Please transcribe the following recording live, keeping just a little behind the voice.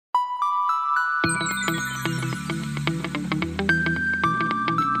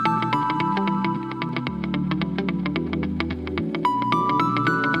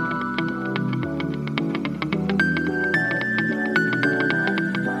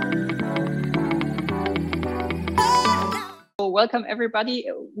Welcome everybody.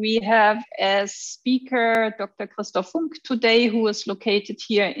 We have as speaker Dr. Christoph Funk today, who is located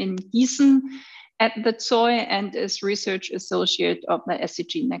here in Gießen at the ZOI and is research associate of the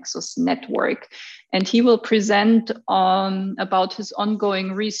SDGnexus Network. And he will present about his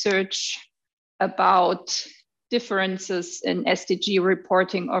ongoing research about differences in SDG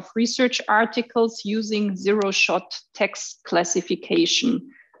reporting of research articles using zero-shot text classification.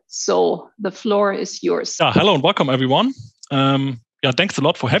 So the floor is yours. Hello and welcome everyone. Thanks a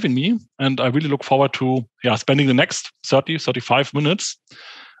lot for having me. And I really look forward to spending the next 35 minutes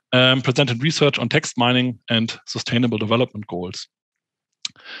presenting research on text mining and sustainable development goals.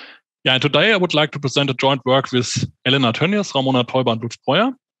 And today I would like to present a joint work with Elena Tönnies, Ramona Teuber, and Lutz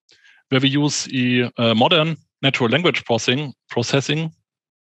Breuer, where we use a modern natural language processing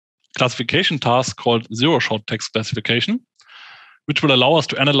classification task called zero-shot text classification, which will allow us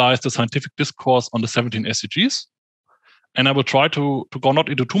to analyze the scientific discourse on the 17 SDGs. And I will try to go not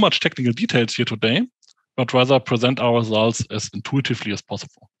into too much technical details here today, but rather present our results as intuitively as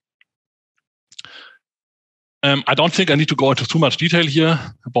possible. I don't think I need to go into too much detail here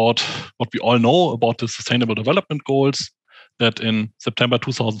about what we all know about the Sustainable Development Goals that in September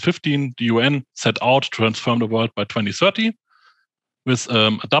 2015, the UN set out to transform the world by 2030 with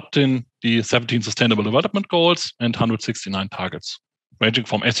adopting the 17 Sustainable Development Goals and 169 targets, ranging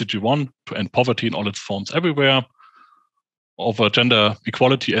from SDG 1 to end poverty in all its forms everywhere, over gender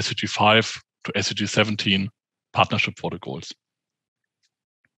equality, SDG 5 to SDG 17, partnership for the goals.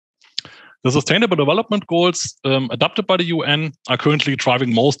 The Sustainable Development Goals adopted by the UN are currently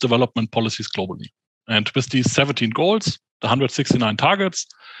driving most development policies globally. And with these 17 goals, the 169 targets,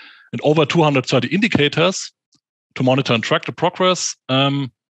 and over 230 indicators to monitor and track the progress,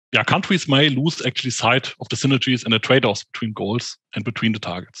 countries may lose actually sight of the synergies and the trade-offs between goals and between the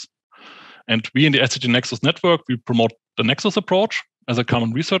targets. And we in the SDGnexus Network, we promote the Nexus approach as a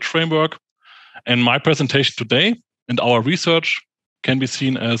common research framework. And my presentation today and our research can be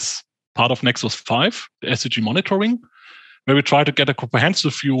seen as part of Nexus 5, the SDG monitoring, where we try to get a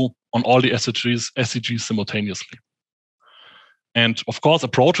comprehensive view on all the SDGs simultaneously. And of course,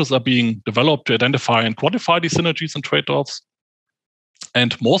 approaches are being developed to identify and quantify these synergies and trade-offs.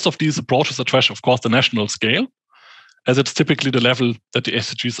 And most of these approaches address, of course, the national scale, as it's typically the level that the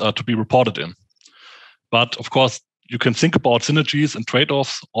SDGs are to be reported in. But of course, you can think about synergies and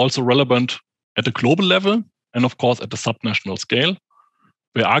trade-offs also relevant at the global level and of course at the subnational scale,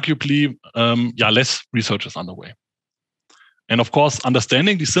 where arguably less research is underway. And of course,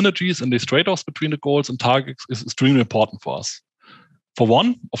 understanding the synergies and these trade-offs between the goals and targets is extremely important for us. For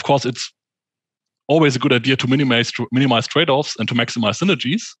one, of course, it's always a good idea to minimize trade-offs and to maximize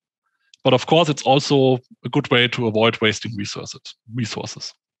synergies. But of course, it's also a good way to avoid wasting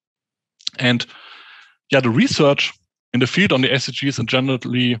resources. And the research in the field on the SDGs and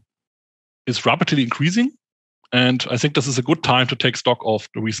generally is rapidly increasing. And I think this is a good time to take stock of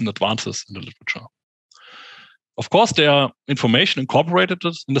the recent advances in the literature. Of course, there are information incorporated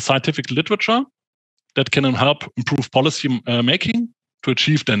in the scientific literature that can help improve policy making to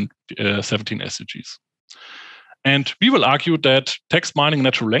achieve then 17 SDGs. And we will argue that text mining and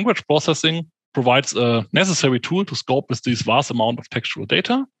natural language processing provides a necessary tool to cope with this vast amount of textual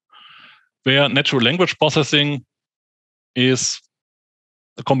data, where natural language processing is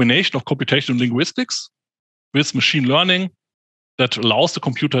a combination of computational linguistics with machine learning that allows the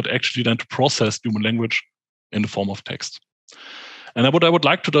computer to actually then to process human language in the form of text. And what I would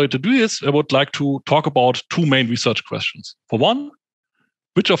like to do is I would like to talk about two main research questions. For one,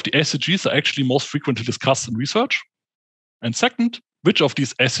 which of the SDGs are actually most frequently discussed in research? And second, which of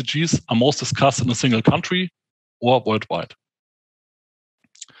these SDGs are most discussed in a single country or worldwide?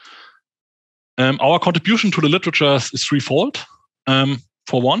 Our contribution to the literature is threefold.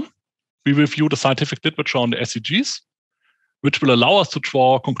 For one, we review the scientific literature on the SDGs, which will allow us to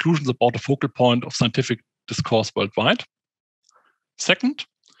draw conclusions about the focal point of scientific discourse worldwide. Second,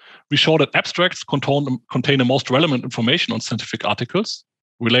 we show that abstracts contain the most relevant information on scientific articles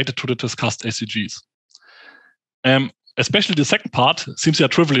related to the discussed SDGs. Especially the second part seems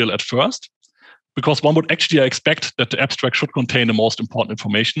trivial at first, because one would actually expect that the abstract should contain the most important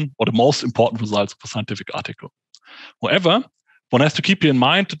information or the most important results of a scientific article. However, one has to keep in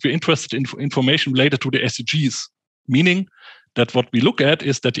mind that we're interested in information related to the SDGs, meaning that what we look at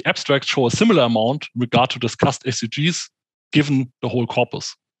is that the abstracts show a similar amount in regard to discussed SDGs given the whole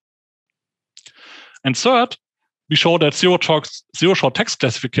corpus. And third, we show that zero-shot text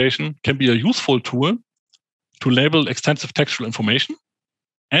classification can be a useful tool to label extensive textual information.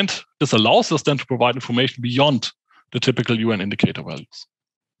 And this allows us then to provide information beyond the typical UN indicator values.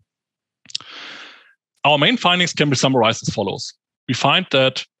 Our main findings can be summarized as follows. We find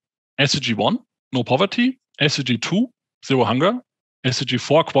that SDG 1, no poverty, SDG 2, zero hunger, SDG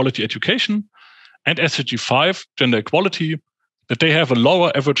 4, quality education, and SDG 5, gender equality, that they have a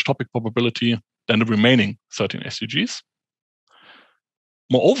lower average topic probability than the remaining 13 SDGs.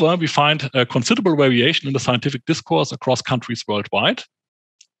 Moreover, we find a considerable variation in the scientific discourse across countries worldwide.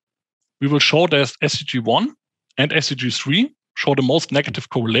 We will show that SDG 1 and SDG 3 show the most negative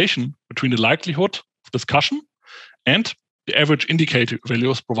correlation between the likelihood of discussion and the average indicator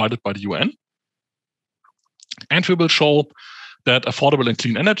values provided by the UN. And we will show that affordable and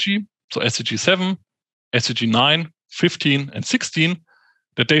clean energy, so SDG 7, SDG 9, 15, and 16,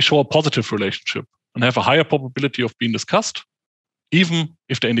 that they show a positive relationship and have a higher probability of being discussed, even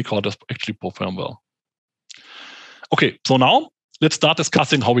if the indicators actually perform well. Okay, so now let's start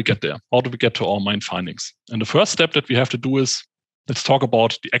discussing how we get there. How do we get to our main findings? And the first step that we have to do is, let's talk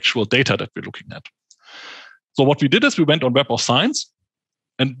about the actual data that we're looking at. So what we did is we went on Web of Science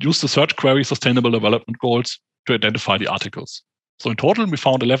and used the search query Sustainable Development Goals to identify the articles. So in total, we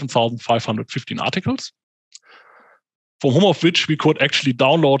found 11,515 articles, from whom of which we could actually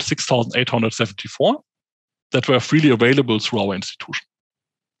download 6,874 that were freely available through our institution.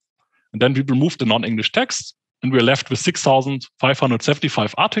 And then we removed the non-English text, and we're left with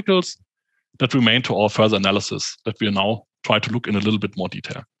 6,575 articles that remain to our further analysis that we now try to look in a little bit more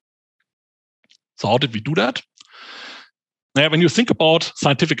detail. So how did we do that? Now, when you think about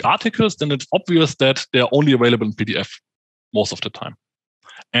scientific articles, then it's obvious that they are only available in PDF most of the time.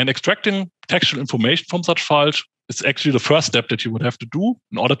 And extracting textual information from such files is actually the first step that you would have to do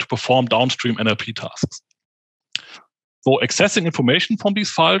in order to perform downstream NLP tasks. So accessing information from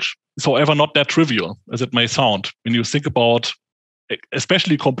these files is, however, not that trivial as it may sound when you think about,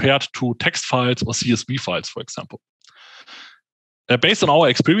 especially compared to text files or CSV files, for example. Based on our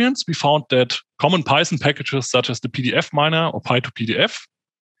experience, we found that common Python packages such as the PDF miner or Py2PDF,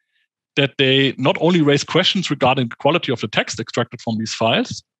 that they not only raise questions regarding the quality of the text extracted from these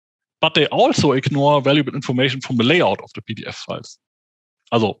files, but they also ignore valuable information from the layout of the PDF files.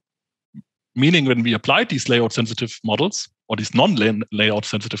 Also, meaning when we applied these layout-sensitive models, or these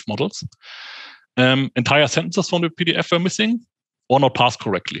non-layout-sensitive models, entire sentences from the PDF were missing or not parsed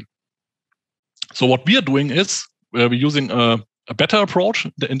correctly. So what we are doing is we're using a better approach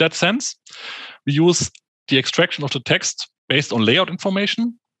in that sense. We use the extraction of the text based on layout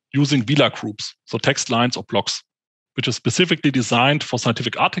information using VLA groups, so text lines or blocks, which is specifically designed for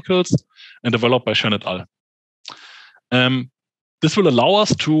scientific articles and developed by Shen et al. This will allow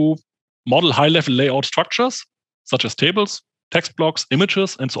us to model high-level layout structures, such as tables, text blocks,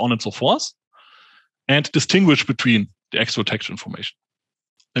 images, and so on and so forth, and distinguish between the actual text information.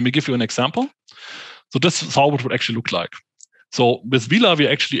 Let me give you an example. So this is how it would actually look like. So with VLA, we're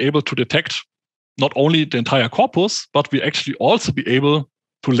actually able to detect not only the entire corpus, but we actually also be able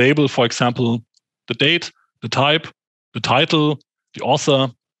to label, for example, the date, the type, the title, the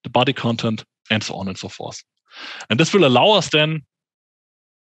author, the body content, and so on and so forth. And this will allow us then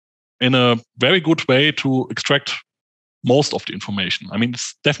in a very good way to extract most of the information. I mean,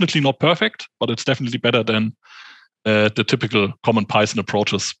 it's definitely not perfect, but it's definitely better than the typical common Python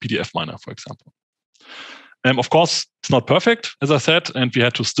approaches, PDF miner, for example. Of course, it's not perfect, as I said, and we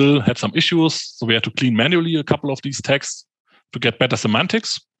had some issues. So we had to clean manually a couple of these texts to get better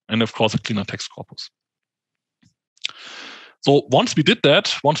semantics and, of course, a cleaner text corpus. So once we did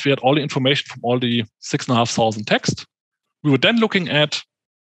that, once we had all the information from all the 6,500 text, we were then looking at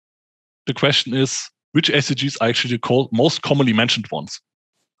the question is, which SDGs are actually the most commonly mentioned ones?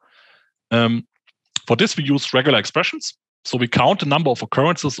 For this, we use regular expressions. So we count the number of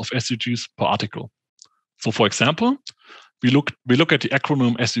occurrences of SDGs per article. So for example, we look at the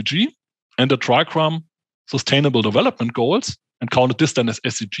acronym SDG and the trigram Sustainable Development Goals and counted this then as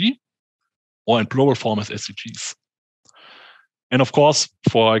SDG, or in plural form as SDGs. And of course,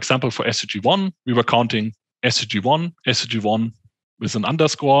 for example, for SDG 1, we were counting SDG 1 with an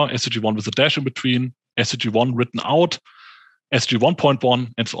underscore, SDG 1 with a dash in between, SDG 1 written out, SDG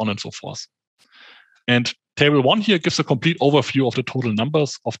 1.1, and so on and so forth. And table 1 here gives a complete overview of the total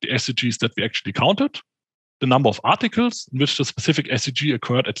numbers of the SDGs that we actually counted, the number of articles in which the specific SDG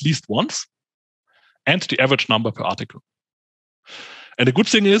occurred at least once, and the average number per article. And the good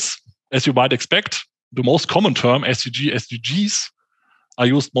thing is, as you might expect, the most common term, SDG, SDGs, are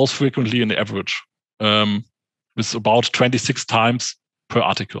used most frequently in the average, with about 26 times per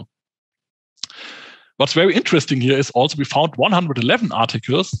article. what's very interesting here is also we found 111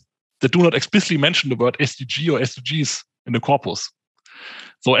 articles that do not explicitly mention the word SDG or SDGs in the corpus.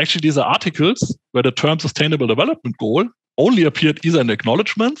 So actually, these are articles where the term Sustainable Development Goal only appeared either in the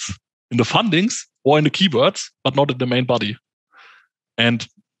acknowledgements, in the fundings, or in the keywords, but not in the main body. And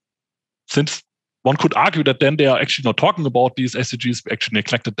since one could argue that then they are actually not talking about these SDGs, we actually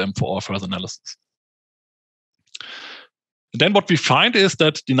neglected them for our further analysis. And then what we find is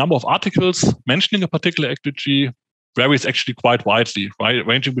that the number of articles mentioning a particular SDG varies actually quite widely, right?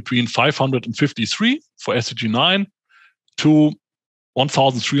 Ranging between 553 for SDG 9 to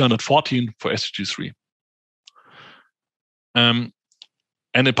 1,314 for SDG 3. And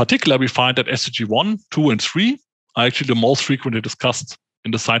in particular, we find that SDG 1, 2, and 3 are actually the most frequently discussed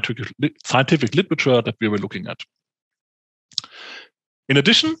in the scientific literature that we were looking at. In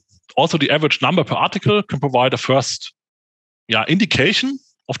addition, also the average number per article can provide a first indication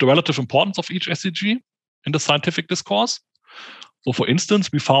of the relative importance of each SDG in the scientific discourse. So for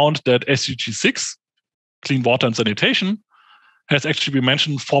instance, we found that SDG 6, clean water and sanitation, has actually been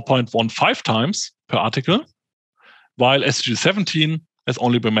mentioned 4.15 times per article, while SDG 17 has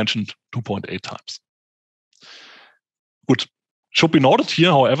only been mentioned 2.8 times. Good. Should be noted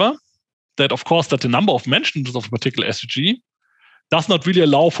here, however, that of course that the number of mentions of a particular SDG does not really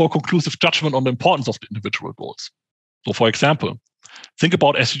allow for conclusive judgment on the importance of the individual goals. So for example, think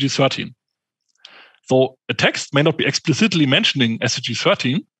about SDG 13. So a text may not be explicitly mentioning SDG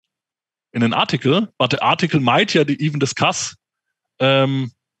 13 in an article, but the article might even discuss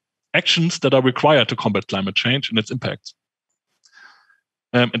actions that are required to combat climate change and its impacts.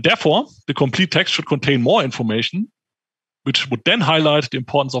 And therefore, the complete text should contain more information, which would then highlight the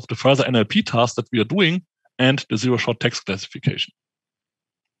importance of the further NLP tasks that we are doing and the zero-shot text classification.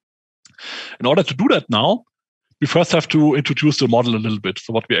 In order to do that now, we first have to introduce the model a little bit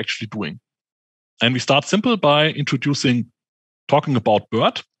for what we're actually doing. And we start simple by talking about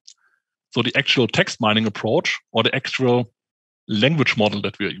BERT, so the actual text mining approach or the actual language model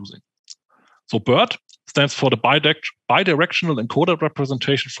that we are using. So BERT stands for the bidirectional encoder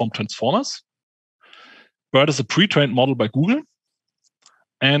representation from transformers. BERT is a pre-trained model by Google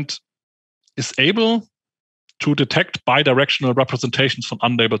and is able to detect bidirectional representations from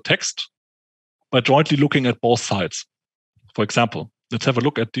unlabeled text by jointly looking at both sides. For example, let's have a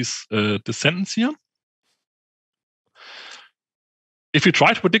look at this sentence here. If you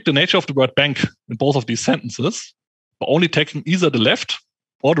try to predict the nature of the word bank in both of these sentences, by only taking either the left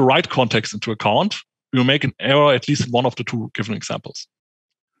or the right context into account, we will make an error at least in one of the two given examples.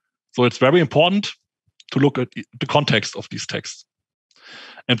 So it's very important to look at the context of these texts.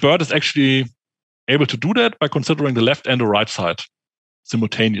 And BERT is actually able to do that by considering the left and the right side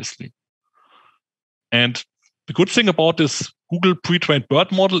simultaneously. And the good thing about this Google pre-trained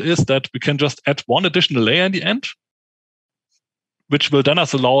BERT model is that we can just add one additional layer in the end, which will then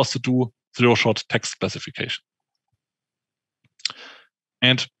allow us to do zero-shot text classification.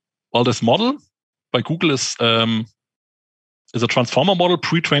 And while this model by Google is a transformer model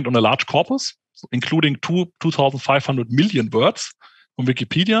pre-trained on a large corpus, so including 2,500 million words from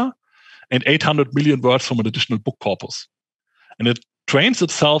Wikipedia and 800 million words from an additional book corpus. And it trains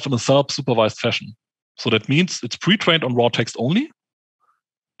itself in a self-supervised fashion. So that means it's pre-trained on raw text only,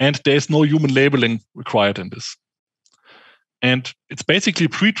 and there is no human labeling required in this. And it's basically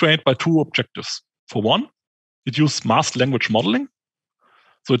pre-trained by two objectives. For one, it uses masked language modeling.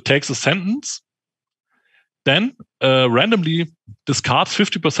 So it takes a sentence, then randomly discards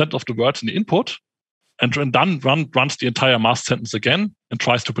 50% of the words in the input, and then runs the entire masked sentence again and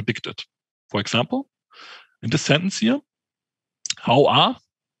tries to predict it. For example, in this sentence here, how are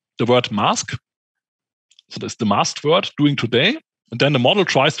the word mask, so that's the masked word, doing today? And then the model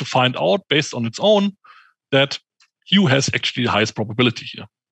tries to find out based on its own that Hugh has actually the highest probability here.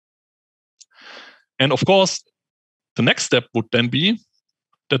 And of course, the next step would then be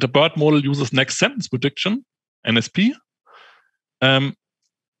that the BERT model uses next sentence prediction, NSP.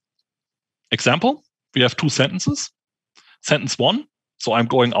 Example, we have two sentences. Sentence one, so I'm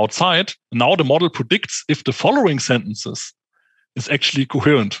going outside. Now the model predicts if the following sentences is actually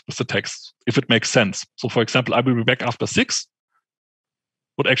coherent with the text, if it makes sense. So for example, I will be back after 6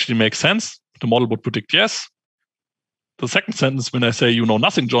 would actually make sense. The model would predict yes. The second sentence, when I say, you know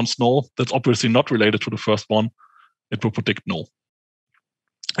nothing, Jon Snow, that's obviously not related to the first one. It will predict no.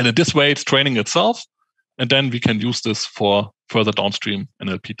 And in this way, it's training itself. And then we can use this for further downstream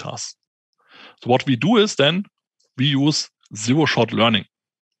NLP tasks. So what we do is then we use zero-shot learning.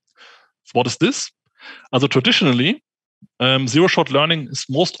 So what is this? Also traditionally, zero-shot learning is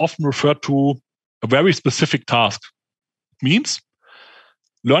most often referred to a very specific task. It means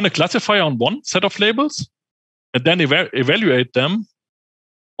learn a classifier on one set of labels, and then evaluate them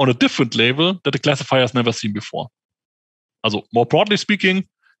on a different label that the classifier has never seen before. Also, more broadly speaking,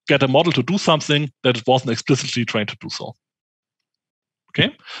 get a model to do something that it wasn't explicitly trained to do so.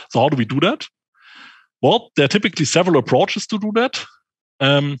 Okay, so how do we do that? Well, there are typically several approaches to do that.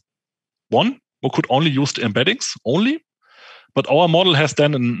 One, we could only use the embeddings only, but our model has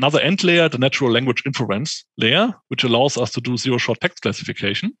then another end layer, the natural language inference layer, which allows us to do zero-shot text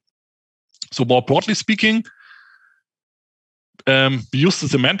classification. So more broadly speaking, we use the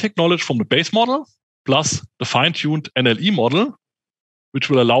semantic knowledge from the base model plus the fine-tuned NLE model, which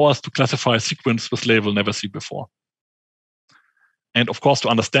will allow us to classify a sequence with label never seen before. And of course, to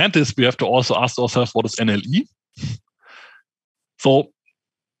understand this, we have to also ask ourselves, what is NLE? So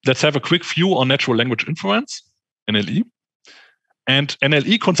let's have a quick view on natural language inference, NLE. And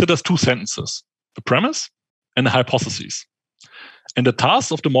NLE considers two sentences, the premise and the hypothesis. And the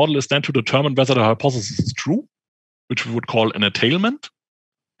task of the model is then to determine whether the hypothesis is true, which we would call an entailment.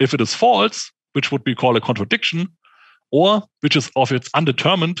 If it is false, which would be called a contradiction, or which is of its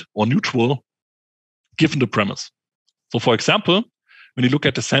undetermined or neutral, given the premise. So for example, when you look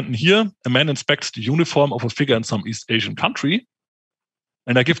at the sentence here, a man inspects the uniform of a figure in some East Asian country,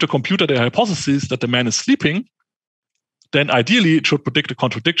 and I give the computer the hypothesis that the man is sleeping, then ideally it should predict a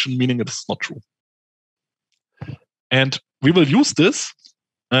contradiction, meaning it is not true. And we will use this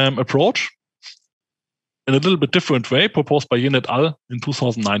approach in a little bit different way, proposed by Yin et al. In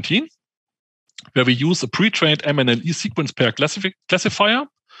 2019, where we use a pre-trained MNLE sequence pair classifier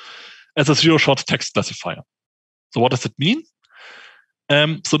as a zero-shot text classifier. So what does it mean?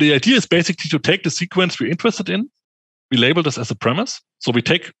 So the idea is basically to take the sequence we're interested in, we label this as a premise. So we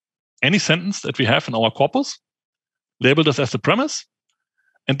take any sentence that we have in our corpus, label this as the premise,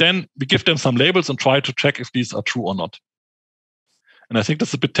 and then we give them some labels and try to check if these are true or not. And I think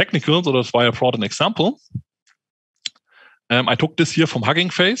that's a bit technical, so that's why I brought an example. I took this here from Hugging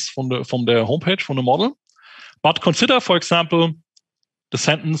Face, from their homepage, from the model. But consider, for example, the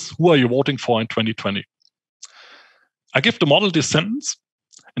sentence, who are you voting for in 2020? I give the model this sentence,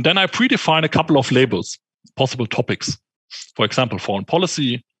 and then I predefine a couple of labels, possible topics. For example, foreign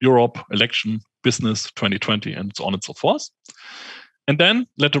policy, Europe, election, business, 2020, and so on and so forth. And then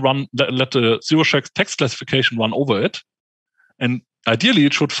let the zero-shot text classification run over it. And ideally,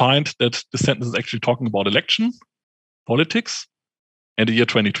 it should find that the sentence is actually talking about election, politics, and the year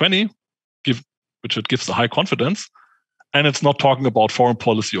 2020, which it gives a high confidence. And it's not talking about foreign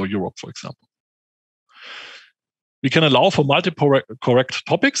policy or Europe, for example. We can allow for multiple correct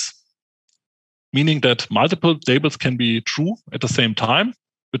topics, meaning that multiple labels can be true at the same time,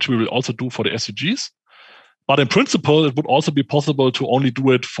 which we will also do for the SDGs. But in principle, it would also be possible to only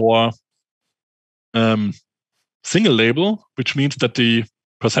do it for single label, which means that the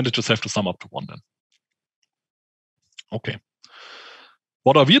percentages have to sum up to 1 then. Okay.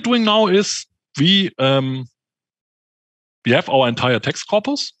 What are we doing now is we have our entire text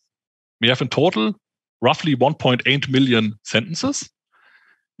corpus. We have in total roughly 1.8 million sentences.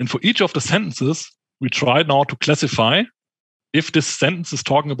 And for each of the sentences, we try now to classify if this sentence is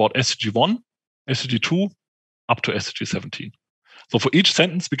talking about SDG 1, SDG 2, up to SDG 17. So for each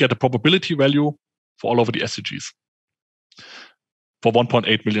sentence, we get a probability value for all over the SDGs for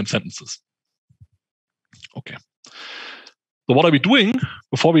 1.8 million sentences. Okay. So what are we doing?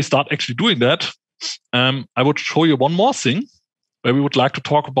 Before we start actually doing that, I would show you one more thing where we would like to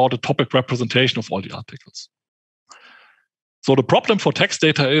talk about the topic representation of all the articles. So the problem for text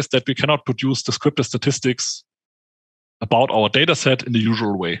data is that we cannot produce descriptive statistics about our data set in the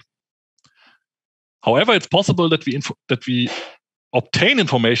usual way. However, it's possible that we obtain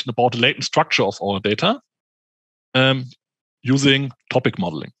information about the latent structure of our data using topic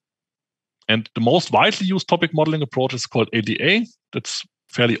modeling. And the most widely used topic modeling approach is called ADA. That's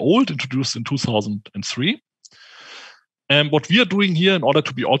fairly old, introduced in 2003. And what we are doing here in order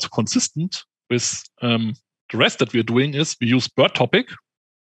to be also consistent with the rest that we are doing is we use BERT topic,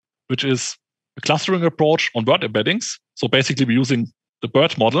 which is a clustering approach on word embeddings. So basically we're using the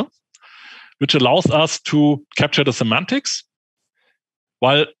BERT model, which allows us to capture the semantics,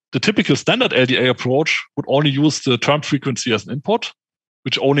 while the typical standard LDA approach would only use the term frequency as an input,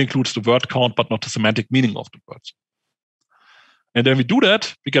 which only includes the word count, but not the semantic meaning of the words. And when we do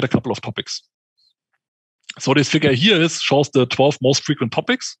that, we get a couple of topics. So this figure here shows the 12 most frequent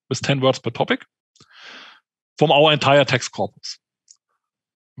topics with 10 words per topic from our entire text corpus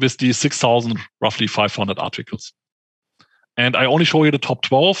with the 6,000, roughly 500 articles. And I only show you the top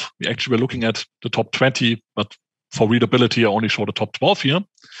 12. We actually were looking at the top 20, but for readability, I only show the top 12 here.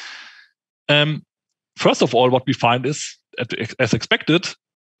 First of all, what we find is, as expected,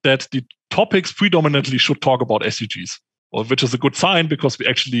 that the topics predominantly should talk about SDGs, which is a good sign because we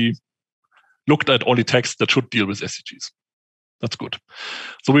actually looked at only texts that should deal with SDGs. That's good.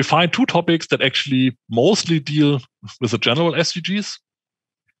 So we find 2 topics that actually mostly deal with the general SDGs.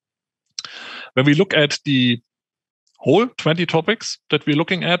 When we look at the whole 20 topics that we're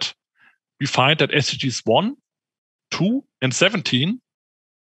looking at, we find that SDGs 1, 2, and 17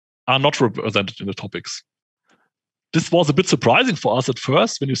 are not represented in the topics. This was a bit surprising for us at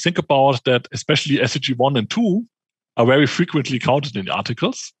first when you think about that, especially SDG 1 and 2 are very frequently counted in the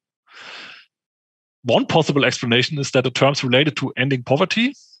articles. One possible explanation is that the terms related to ending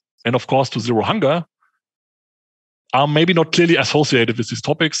poverty and, of course, to zero hunger are maybe not clearly associated with these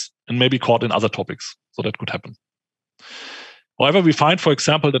topics and maybe caught in other topics. So that could happen. However, we find, for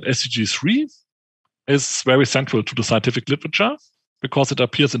example, that SDG 3 is very central to the scientific literature because it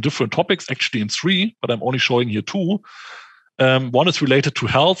appears in different topics, actually in 3, but I'm only showing here 2. One is related to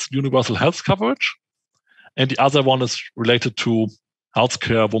health, universal health coverage, and the other one is related to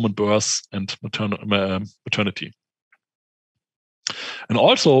healthcare, woman birth, and maternity. And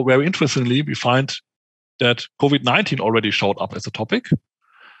also, very interestingly, we find that COVID-19 already showed up as a topic.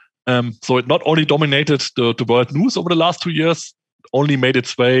 So it not only dominated the world news over the last 2 years, only made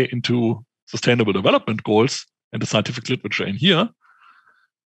its way into Sustainable Development Goals and the scientific literature in here.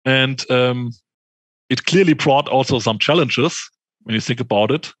 And it clearly brought also some challenges, when you think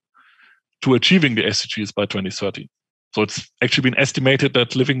about it, to achieving the SDGs by 2030. So it's actually been estimated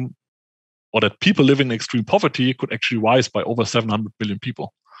that people living in extreme poverty could actually rise by over 700 million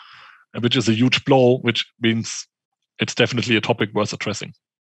people, which is a huge blow, which means it's definitely a topic worth addressing.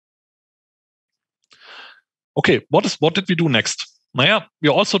 Okay, what did we do next? We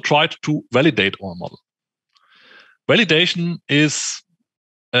also tried to validate our model. Validation is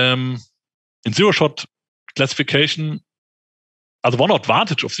in zero-shot classification. The one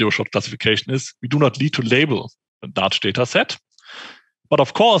advantage of zero-shot classification is we do not need to label a large data set. But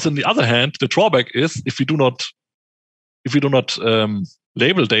of course, on the other hand, the drawback is if we do not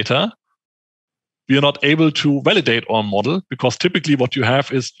label data, we are not able to validate our model because typically what you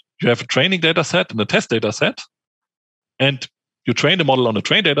have is you have a training data set and a test data set, and you train the model on a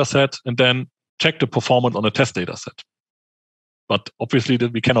trained data set and then check the performance on a test data set. But obviously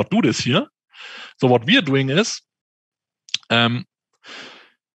we cannot do this here. So what we are doing is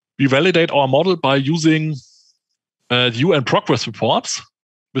we validate our model by using UN progress reports,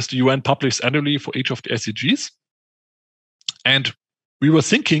 which the UN publishes annually for each of the SDGs. And we were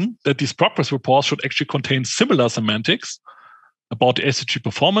thinking that these progress reports should actually contain similar semantics about the SDG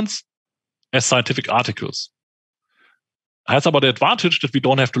performance as scientific articles. It has about the advantage that we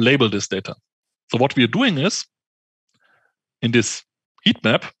don't have to label this data. So what we are doing is, in this heat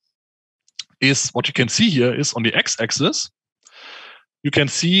map, is what you can see here is on the x-axis, you can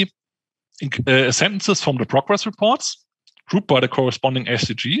see sentences from the progress reports grouped by the corresponding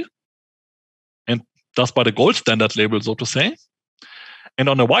SDG and thus by the gold standard label, so to say. And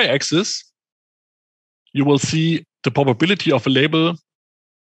on the y-axis, you will see the probability of a label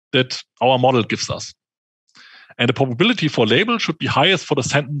that our model gives us. And the probability for label should be highest for the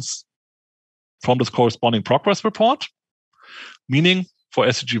sentence from this corresponding progress report, meaning for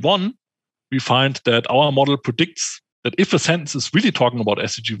SDG 1, we find that our model predicts that if a sentence is really talking about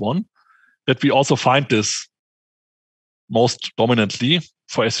SDG 1, that we also find this most dominantly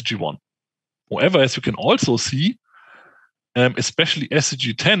for SDG 1. However, as you can also see, especially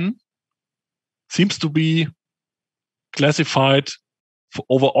SDG 10 seems to be classified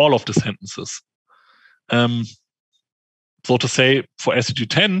over all of the sentences. So to say, for SDG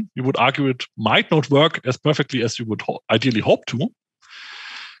 10, you would argue it might not work as perfectly as you would ideally hope to.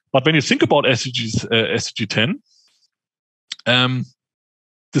 But when you think about SDG 10,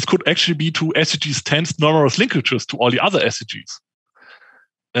 this could actually be to SDGs 10's numerous linkages to all the other SDGs.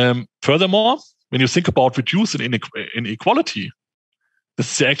 Furthermore, when you think about reduce inequality,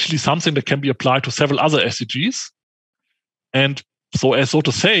 this is actually something that can be applied to several other SDGs. And so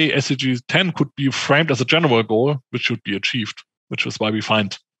to say, SDG 10 could be framed as a general goal, which should be achieved, which is why we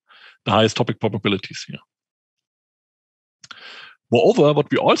find the highest topic probabilities here. Moreover,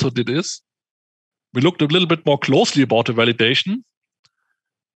 what we also did is we looked a little bit more closely about the validation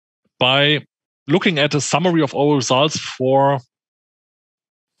by looking at a summary of our results for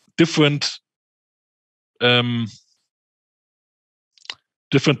different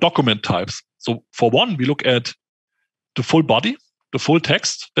document types. So for one, we look at the full body, the full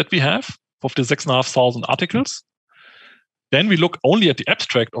text that we have of the 6,500 articles. Then we look only at the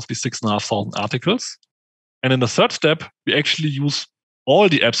abstract of the 6,500 articles. And in the third step, we actually use all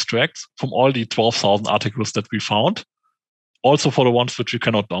the abstracts from all the 12,000 articles that we found also for the ones which you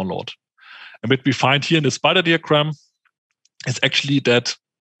cannot download. And what we find here in the spider diagram is actually that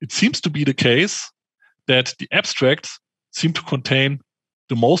it seems to be the case that the abstracts seem to contain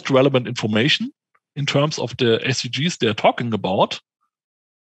the most relevant information in terms of the SDGs they're talking about,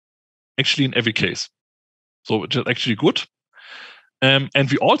 actually in every case. So which is actually good. And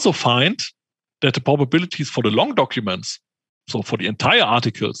we also find that the probabilities for the long documents, so for the entire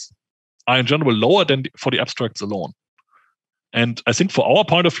articles, are in general lower than for the abstracts alone. And I think for our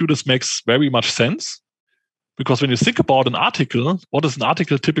point of view, this makes very much sense, because when you think about an article, what is an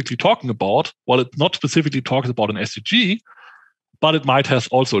article typically talking about? Well, it not specifically talks about an SDG, but it might have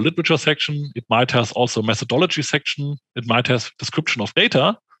also a literature section. It might have also a methodology section. It might have description of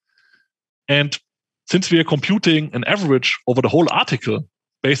data. And since we are computing an average over the whole article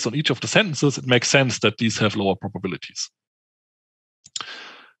based on each of the sentences, it makes sense that these have lower probabilities.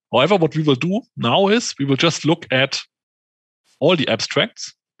 However, what we will do now is we will just look at all the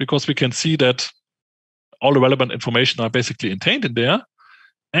abstracts, because we can see that all the relevant information are basically contained in there.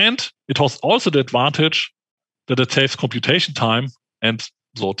 And it has also the advantage that it saves computation time and,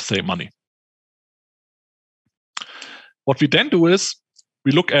 so to say, money. What we then do is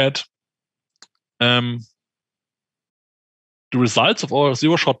we look at the results of our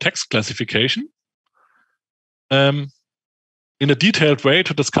zero-shot text classification in a detailed way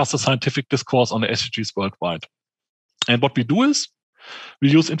to discuss the scientific discourse on the SDGs worldwide. And what we do is we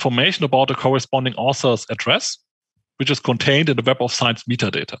use information about the corresponding author's address, which is contained in the Web of Science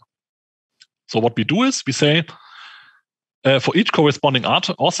metadata. So what we do is we say, for each corresponding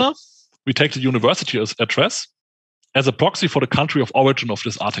author, we take the university's address as a proxy for the country of origin of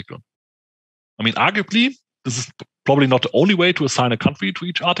this article. I mean, arguably, this is probably not the only way to assign a country to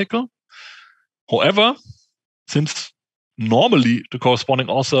each article. However, since normally the corresponding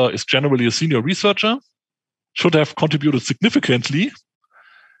author is generally a senior researcher, should have contributed significantly,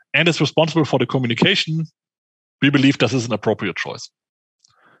 and is responsible for the communication, we believe this is an appropriate choice.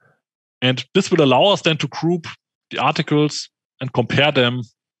 And this will allow us then to group the articles and compare them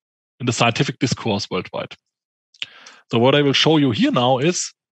in the scientific discourse worldwide. So what I will show you here now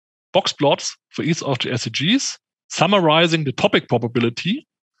is box plots for each of the SDGs, summarizing the topic probability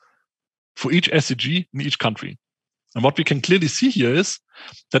for each SDG in each country. And what we can clearly see here is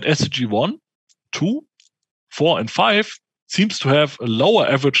that SDG 1, 2, 4, and 5 seems to have a lower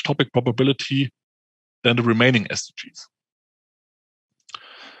average topic probability than the remaining SDGs.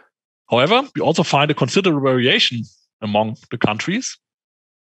 However, we also find a considerable variation among the countries.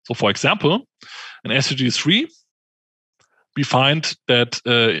 So, for example, in SDG 3, we find that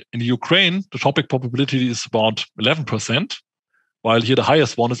in Ukraine, the topic probability is about 11%, while here the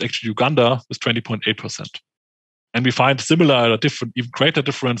highest one is actually Uganda with 20.8%. And we find similar, different, even greater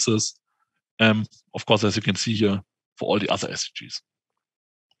differences, of course, as you can see here, for all the other SDGs.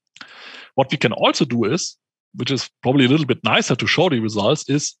 What we can also do is, which is probably a little bit nicer to show the results,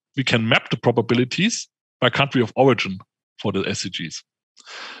 is we can map the probabilities by country of origin for the SDGs.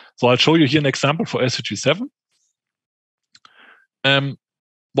 So I'll show you here an example for SDG 7.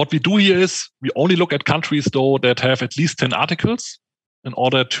 What we do here is we only look at countries, though, that have at least 10 articles in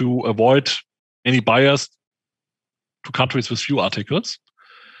order to avoid any bias to countries with few articles.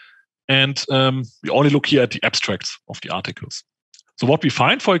 And we only look here at the abstracts of the articles. So what we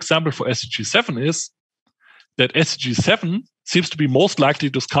find, for example, for SDG 7 is that SDG 7 seems to be most likely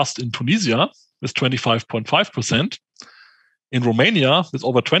discussed in Tunisia with 25.5%, in Romania with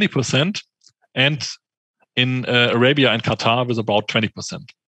over 20%, and in Arabia and Qatar with about 20%.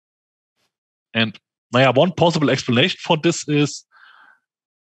 And one possible explanation for this is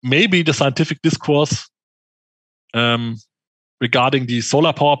maybe the scientific discourse regarding the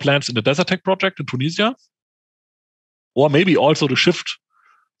solar power plants in the Desertec project in Tunisia, or maybe also the shift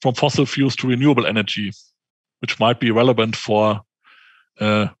from fossil fuels to renewable energy, which might be relevant for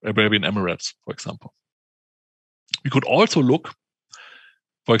Arabian Emirates, for example. We could also look,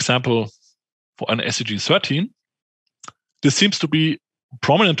 for example, for an SDG 13. This seems to be a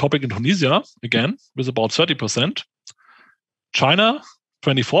prominent topic in Tunisia, again, with about 30%. China,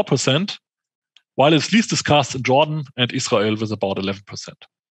 24%, while it's least discussed in Jordan and Israel with about 11%.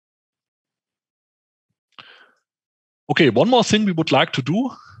 Okay, one more thing we would like to do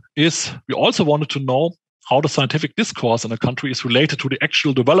is we also wanted to know how the scientific discourse in a country is related to the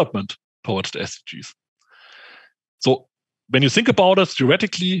actual development towards the SDGs. So when you think about it,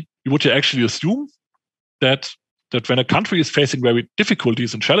 theoretically, you would actually assume that when a country is facing very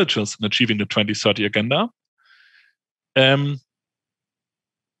difficulties and challenges in achieving the 2030 agenda, then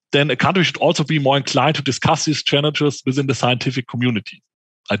a country should also be more inclined to discuss these challenges within the scientific community,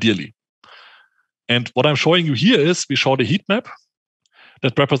 ideally. And what I'm showing you here is we show the heat map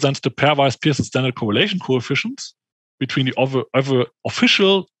that represents the pairwise Pearson standard correlation coefficients between the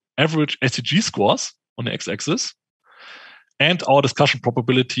official average SDG scores on the x-axis and our discussion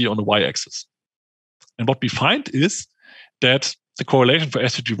probability on the y-axis. And what we find is that the correlation for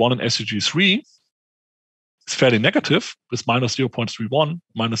SDG 1 and SDG 3 is fairly negative, with minus 0.31,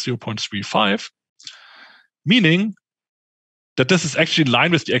 minus 0.35, meaning that this is actually in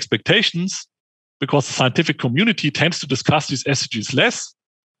line with the expectations, because the scientific community tends to discuss these SDGs less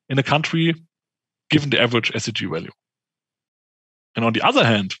in a country given the average SDG value. And on the other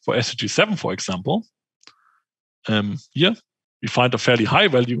hand, for SDG 7, for example, here we find a fairly high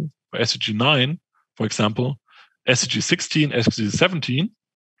value for SDG 9, for example, SDG 16, SDG 17,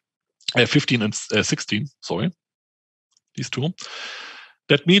 15 and 16, sorry, these two.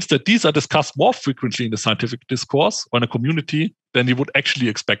 That means that these are discussed more frequently in the scientific discourse or in a community than you would actually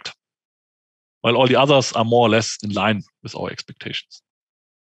expect, while all the others are more or less in line with our expectations.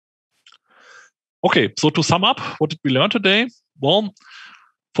 Okay, so to sum up, what did we learn today? Well,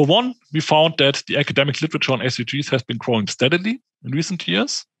 for one, we found that the academic literature on SDGs has been growing steadily in recent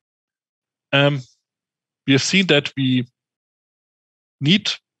years. We have seen that we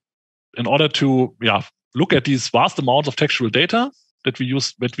need, in order to look at these vast amounts of textual data, that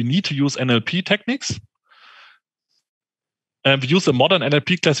we need to use NLP techniques. And we use a modern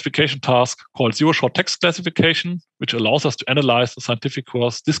NLP classification task called zero-shot text classification, which allows us to analyze the scientific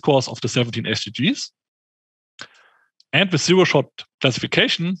discourse of the 17 SDGs. And with zero-shot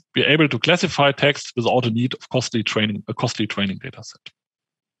classification, we are able to classify text without the need of a costly training data set.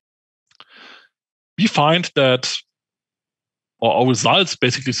 We find that, or our results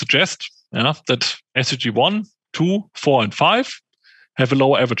basically suggest that SDG 1, 2, 4, and 5 have a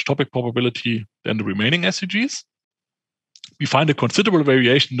lower average topic probability than the remaining SDGs. We find a considerable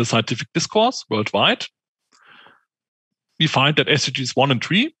variation in the scientific discourse worldwide. We find that SDGs 1 and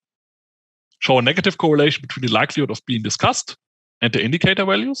 3 show a negative correlation between the likelihood of being discussed and the indicator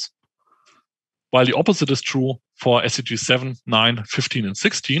values, while the opposite is true for SDGs 7, 9, 15, and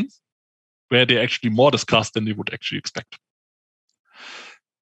 16, where they're actually more discussed than they would actually expect.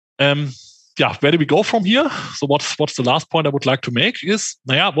 Where do we go from here? So what's the last point I would like to make is,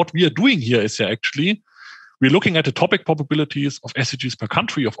 what we are doing here is actually, we're looking at the topic probabilities of SDGs per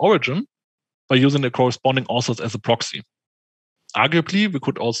country of origin by using the corresponding authors as a proxy. Arguably, we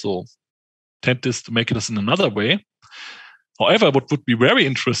could also tend this to make this in another way. However, what would be very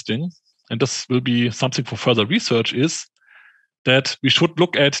interesting, and this will be something for further research, is that we should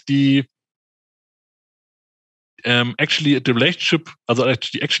look at the the relationship,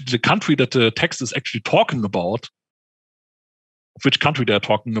 the country that the text is actually talking about, which country they're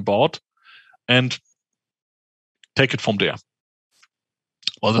talking about, and take it from there.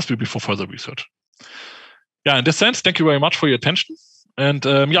 Well, this will be for further research. In this sense, thank you very much for your attention. And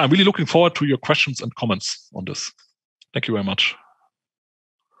I'm really looking forward to your questions and comments on this. Thank you very much.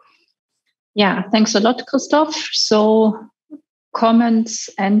 Yeah, thanks a lot, Christoph. So comments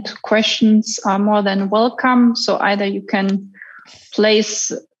and questions are more than welcome. So either you can place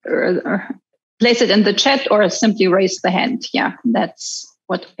it in the chat or simply raise the hand. Yeah, that's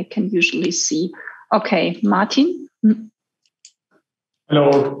what I can usually see. Okay, Martin.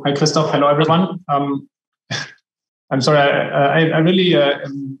 Hello. Hi, Christoph. Hello, everyone. I'm sorry, I really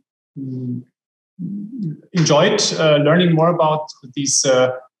enjoyed learning more about these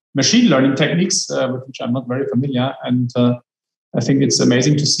machine learning techniques, with which I'm not very familiar. And I think it's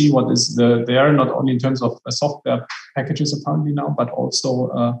amazing to see what is there, not only in terms of software packages apparently now, but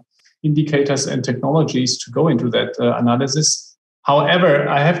also indicators and technologies to go into that analysis. However,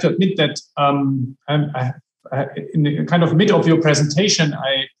 I have to admit that in the kind of mid of your presentation,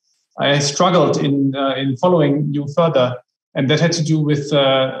 I struggled in following you further, and that had to do with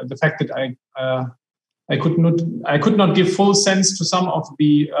the fact that I could not give full sense to some of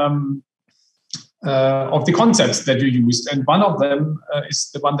the concepts that you used, and one of them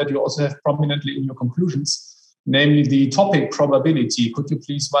is the one that you also have prominently in your conclusions, namely the topic probability. Could you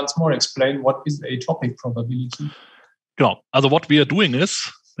please once more explain what is a topic probability? Also what we are doing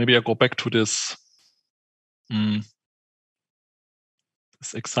is, maybe I go back to this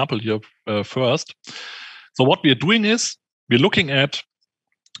this example here first. So what we are doing is we're looking at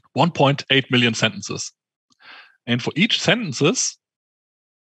 1.8 million sentences. And for each sentences,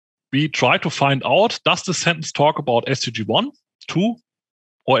 we try to find out, does the sentence talk about SDG 1, 2,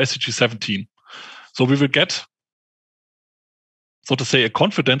 or SDG 17? So we will get, so to say, a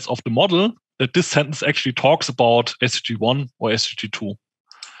confidence of the model that this sentence actually talks about SDG 1 or SDG 2.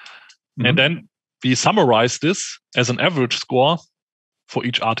 Mm-hmm. And then we summarize this as an average score for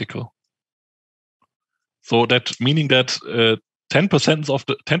each article. So that meaning that 10%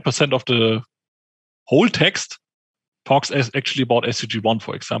 of the whole text talks actually about SDG 1,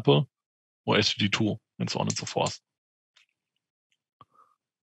 for example, or SDG 2, and so on and so forth.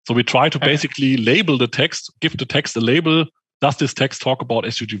 So we try to basically label the text, give the text a label. Does this text talk about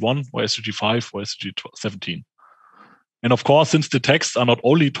SDG 1 or SDG 5 or SDG 17? And of course, since the texts are not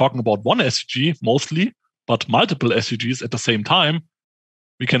only talking about one SDG mostly, but multiple SDGs at the same time,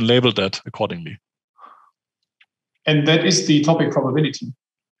 we can label that accordingly. And that is the topic probability.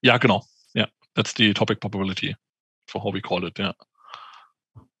 Yeah, genau. Yeah, that's the topic probability for how we call it. Yeah.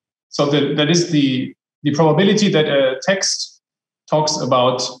 So that is the probability that a text talks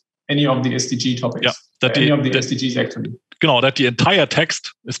about any of the SDG topics. Yeah, that any of the SDGs actually. Genau, that the entire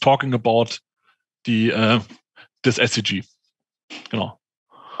text is talking about the this SDG. Genau.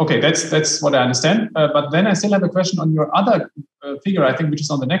 Okay, that's what I understand. But then I still have a question on your other figure, I think, which is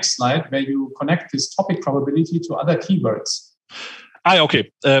on the next slide, where you connect this topic probability to other keywords.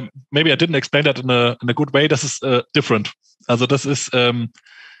 Okay. Maybe I didn't explain that in a good way. This is different. Also this is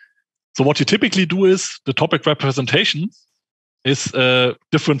so what you typically do is the topic representation is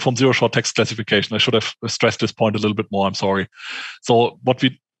different from zero-shot text classification. I should have stressed this point a little bit more. I'm sorry. So what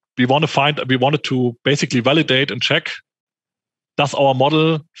we wanted to basically validate and check, does our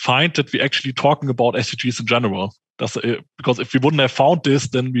model find that we're actually talking about SDGs in general? Because if we wouldn't have found this,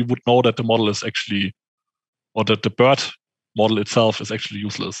 then we would know that the model is actually, or that the BERT model itself is actually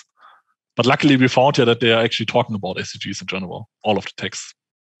useless. But luckily we found here that they are actually talking about SDGs in general, all of the texts.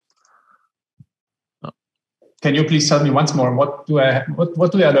 Can you please tell me once more, what do I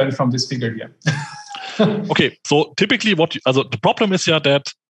learn from this figure here? Okay, so typically the problem is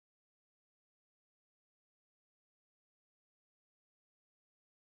that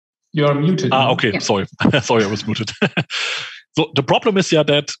you're muted. Okay, yeah. Sorry, I was muted. So the problem is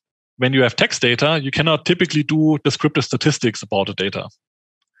that when you have text data, you cannot typically do descriptive statistics about the data.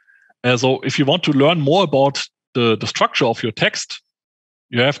 So if you want to learn more about the structure of your text,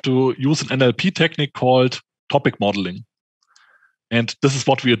 you have to use an NLP technique called topic modeling. And this is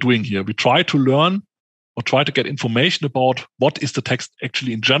what we are doing here. We try to learn or try to get information about what is the text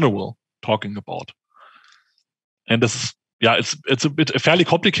actually in general talking about. And this is, it's a bit fairly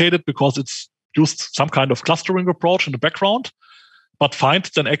complicated because it's used some kind of clustering approach in the background, but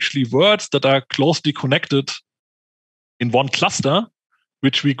finds then actually words that are closely connected in one cluster,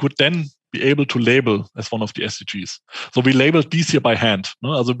 which we could then be able to label as one of the SDGs. So we labeled these here by hand.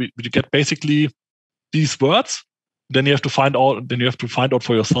 No? Also we get basically these words. Then you have to find out. Then you have to find out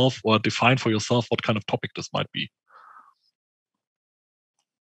for yourself or define for yourself what kind of topic this might be.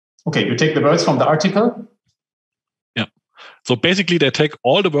 Okay, you take the words from the article. Yeah. So basically, they take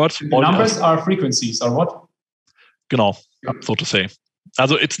all the words. The numbers are frequencies, or what? Genau, so to say.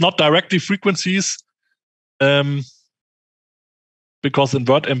 Also it's not directly frequencies, because in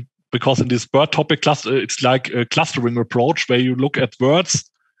this word topic cluster, it's like a clustering approach where you look at words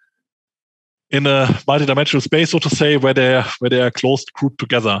in a multidimensional space, so to say, where they are closed, grouped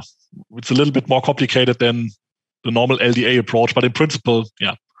together. It's a little bit more complicated than the normal LDA approach, but in principle,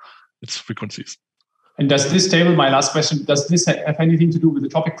 yeah, it's frequencies. And does this table, my last question, does this have anything to do with the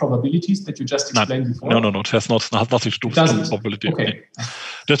topic probabilities that you just explained before? No. It has nothing to do with topic probability. Okay.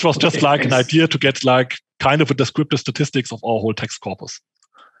 This was just an idea to get kind of a descriptive statistics of our whole text corpus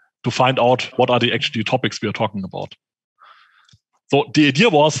to find out what are the actual topics we are talking about. So the idea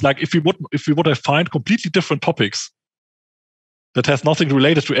was if we would have found completely different topics that has nothing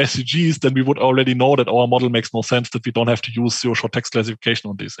related to SDGs, then we would already know that our model makes no sense, that we don't have to use zero-shot text classification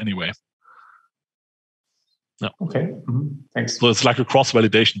on this anyway. Yeah. Okay. Mm-hmm. Thanks. So it's like a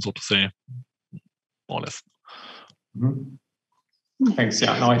cross-validation, so to say, more or less. Mm-hmm. Thanks.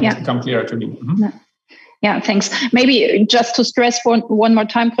 Yeah. Now it has become clearer to me. Mm-hmm. Yeah, thanks. Maybe just to stress for one more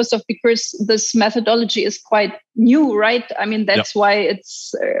time, Christoph, because this methodology is quite new, right? I mean, that's why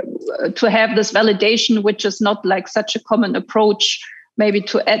it's to have this validation, which is not such a common approach, maybe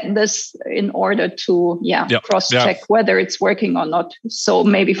to add this in order to cross-check whether it's working or not. So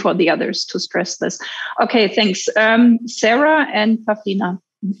maybe for the others to stress this. Okay, thanks. Sarah and Pavlina.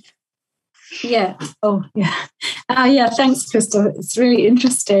 Yeah. Oh, yeah. Thanks, Christoph. It's really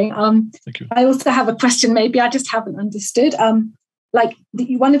interesting. Thank you. I also have a question. Maybe I just haven't understood.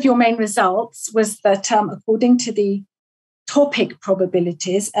 One of your main results was that according to the topic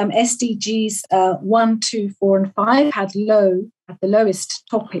probabilities, SDGs 1, 2, 4, and 5 had the lowest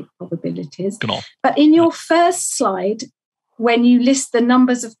topic probabilities. Genau. But in your first slide, when you list the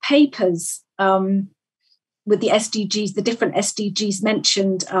numbers of papers with the SDGs, the different SDGs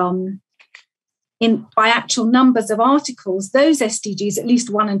mentioned by actual numbers of articles, those SDGs, at least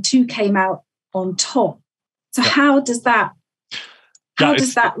 1 and 2, came out on top. So how does that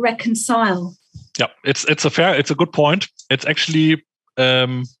reconcile? Yeah, it's a good point. It's actually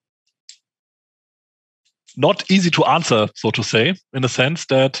not easy to answer, so to say, in the sense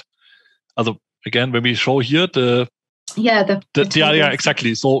that, again, when we show here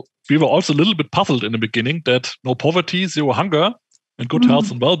exactly. So we were also a little bit puzzled in the beginning that no poverty, zero hunger, and good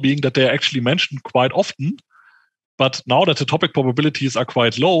health and well-being, that they are actually mentioned quite often. But now that the topic probabilities are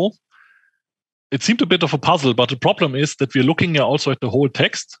quite low, it seemed a bit of a puzzle. But the problem is that we're looking also at the whole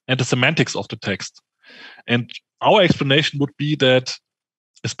text and the semantics of the text. And our explanation would be that,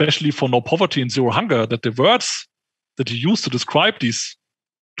 especially for no poverty and zero hunger, that the words that you use to describe these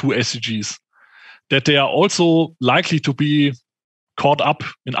two SDGs, that they are also likely to be caught up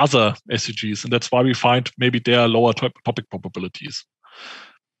in other SDGs. And that's why we find maybe there are lower topic probabilities.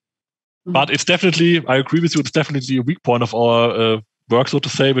 But it's definitely, I agree with you, it's definitely a weak point of our work, so to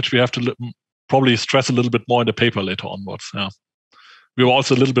say, which we have to probably stress a little bit more in the paper later onwards. Yeah, we were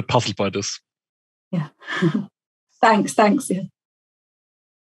also a little bit puzzled by this. Yeah. Thanks. Yeah.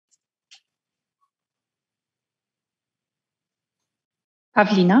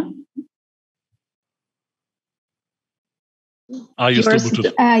 Pavlina? Are you still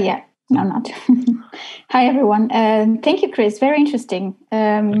muted? Yeah, no, not. Hi, everyone. Thank you, Chris. Very interesting.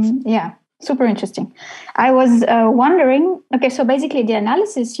 Yeah, super interesting. I was wondering, okay, so basically the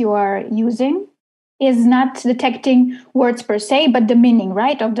analysis you are using is not detecting words per se, but the meaning,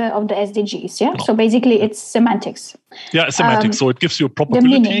 right, of the SDGs, yeah? No. So basically it's semantics. Yeah, semantics. So it gives you a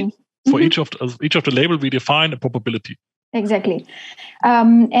probability. For each of the label, we define a probability. Exactly.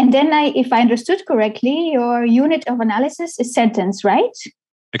 And then if I understood correctly, your unit of analysis is sentence, right?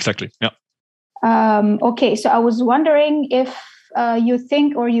 Exactly, yeah. Okay, so I was wondering if you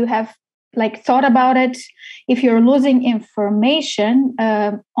think or you have thought about it, if you're losing information,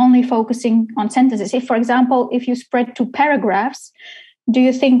 only focusing on sentences. If, for example, if you spread to paragraphs, do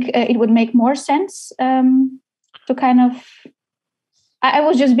you think it would make more sense to kind of... I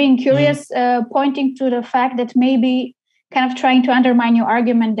was just being curious, pointing to the fact that maybe kind of trying to undermine your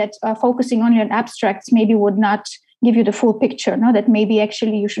argument that focusing only on abstracts maybe would not give you the full picture, no? That maybe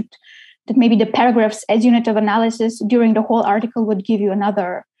actually that maybe the paragraphs as unit of analysis during the whole article would give you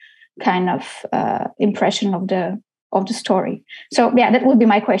another kind of impression of the story. So yeah, that would be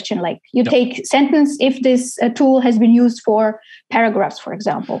my question. You take sentence if this tool has been used for paragraphs, for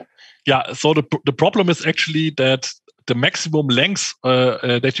example. Yeah, so the problem is actually that the maximum length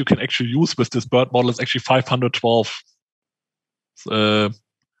that you can actually use with this BERT model is actually 512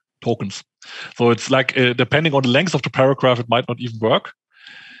 tokens. So it's depending on the length of the paragraph, it might not even work.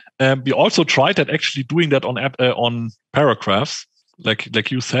 We also tried that actually doing that on paragraphs,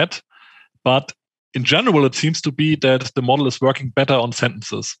 like you said, but in general, it seems to be that the model is working better on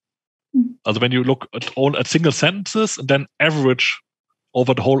sentences. Also when you look at single sentences and then average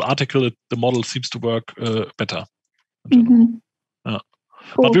over the whole article, the model seems to work better. Yeah. Cool.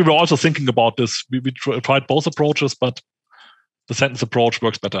 But we were also thinking about this. We tried both approaches, but the sentence approach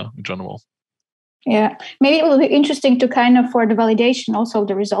works better in general. Yeah, maybe it will be interesting to kind of, for the validation also of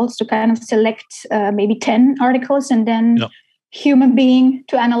the results, to kind of select maybe 10 articles and then human being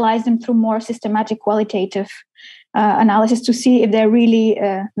to analyze them through more systematic qualitative analysis to see if they're really,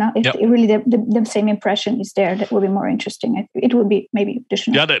 really the same impression is there. That will be more interesting. It would be maybe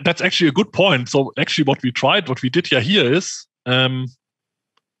additional. Yeah, that's actually a good point. So actually what we did here is, as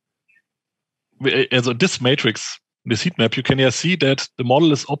this matrix, this heat map, you can see that the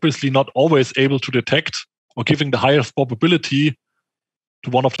model is obviously not always able to detect or giving the highest probability to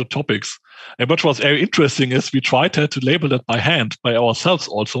one of the topics. And what was very interesting is we tried to label that by hand, by ourselves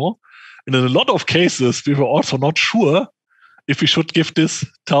also. And in a lot of cases, we were also not sure if we should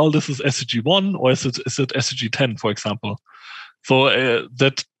tell this is SDG 1 or is it SDG 10, for example. So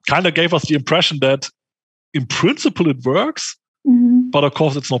that kind of gave us the impression that in principle it works, but of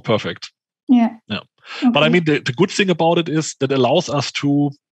course it's not perfect. Yeah. Okay. But I mean, the good thing about it is that it allows us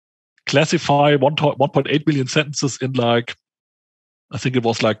to classify 1.8 million sentences in I think it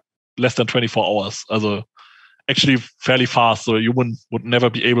was less than 24 hours. Also actually fairly fast. So a human would never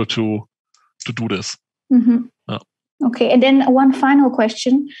be able to do this. Yeah. Okay. And then one final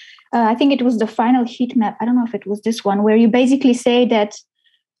question. I think it was the final heat map. I don't know if it was this one, where you basically say that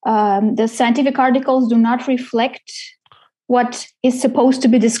the scientific articles do not reflect what is supposed to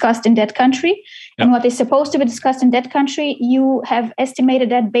be discussed in that country. And what is supposed to be discussed in that country, you have estimated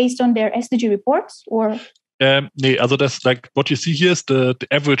that based on their SDG reports, or? Also that's what you see here is the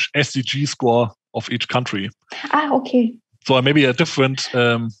average SDG score of each country. Okay. So maybe I have a different,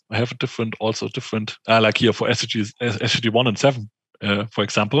 like here for SDG 1 and 7, for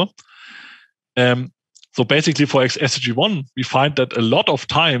example. So basically for SDG 1, we find that a lot of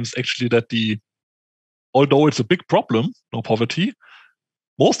times actually that although it's a big problem, no poverty,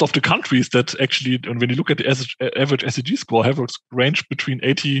 most of the countries that actually, and when you look at the average SDG score, have a range between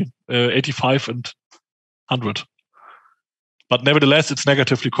 80, 85 and 100. But nevertheless, it's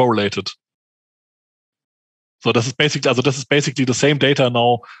negatively correlated. So this is basically the same data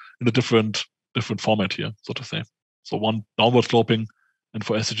now in a different format here, so to say. So one downward sloping, and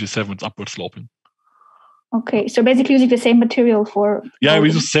for SDG 7, it's upward sloping. Okay, so basically using the same material for... Yeah, we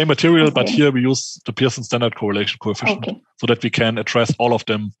use the same material, but here we use the Pearson standard correlation coefficient so that we can address all of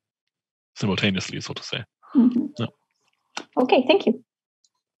them simultaneously, so to say. Mm-hmm. Yeah. Okay, thank you.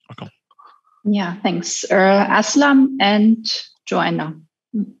 Welcome. Yeah, thanks. Aslam and Joanna.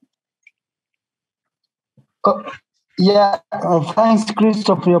 Thanks,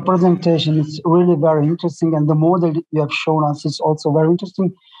 Christoph, for your presentation. It's really very interesting, and the model you have shown us is also very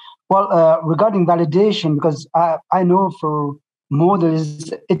interesting. Well, regarding validation, because I know for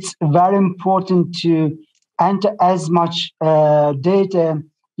models, it's very important to enter as much data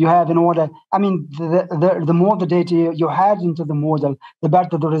you have in order. I mean, the more the data you add into the model, the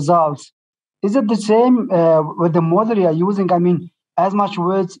better the results. Is it the same with the model you are using? I mean, as much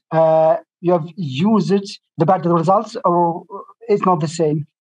words you have used it, the better the results, or it's not the same?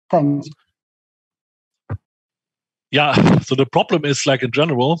 Thanks. Yeah, so the problem is like in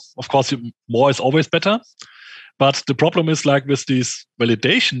general, of course, more is always better. But the problem is like with this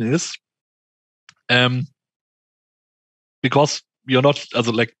validation is because you're not,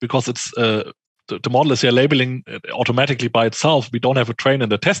 because it's the model is here labeling automatically by itself. We don't have a train in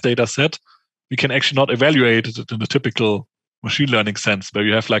the test data set. We can actually not evaluate it in the typical machine learning sense where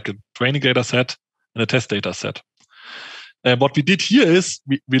you have like a training data set and a test data set. What we did here is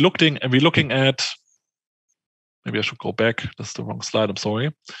we're looking at, maybe I should go back. That's the wrong slide. I'm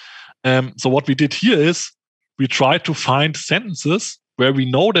sorry. So what we did here is we tried to find sentences where we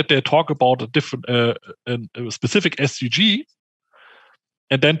know that they talk about a different, a specific SDG,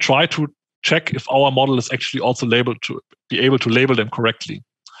 and then try to check if our model is actually also labeled to be able to label them correctly.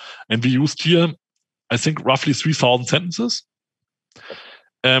 And we used here, I think, roughly 3,000 sentences.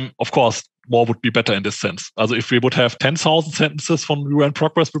 Of course, more would be better in this sense. Also, if we would have 10,000 sentences from UN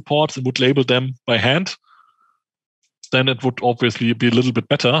progress reports and would label them by hand, then it would obviously be a little bit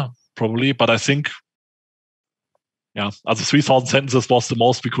better, probably. But I think, also 3,000 sentences was the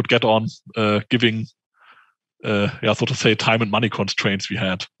most we could get on, giving, so to say, time and money constraints we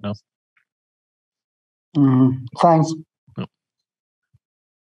had. Yeah. Thanks. Yeah.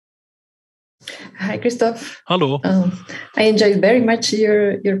 Hi, Christoph. Hello. I enjoyed very much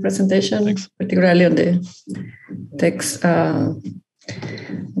your presentation, Thanks. Particularly on the text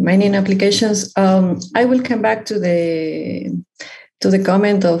mining applications. I will come back to the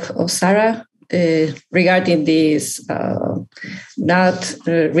comment of Sarah regarding this not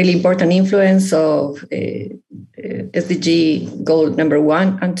really important influence of SDG goal number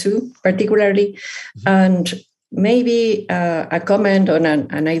 1 and 2, particularly, and maybe a comment on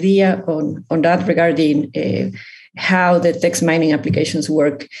an idea on that regarding how the text mining applications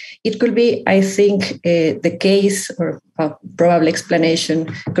work. It could be, I think, the case or a probable explanation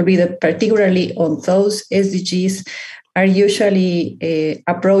could be that particularly on those SDGs are usually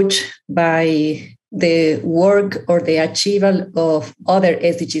approached by the work or the achievement of other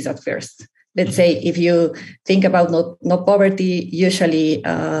SDGs at first. Let's say if you think about no poverty, usually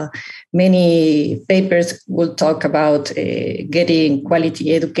many papers will talk about getting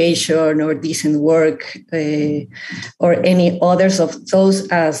quality education or decent work or any others of those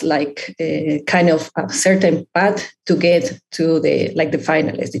as like kind of a certain path to get to the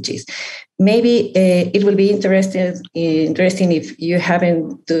final SDGs. Maybe it will be interesting if you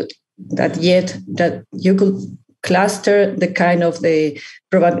haven't done that yet, that you could cluster the kind of the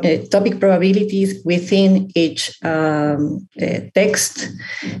topic probabilities within each text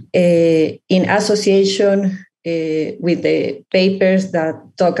in association with the papers that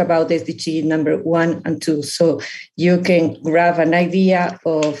talk about SDG number 1 and 2. So you can grab an idea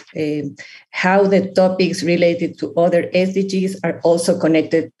of how the topics related to other SDGs are also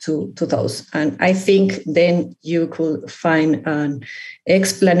connected to those. And I think then you could find an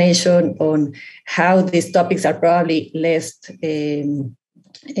explanation on how these topics are probably less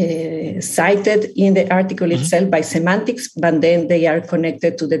cited in the article itself by semantics, but then they are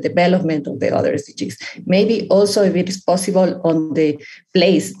connected to the development of the other SDGs. Maybe also, if it is possible, on the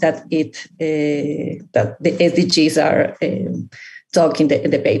place that that the SDGs are taught in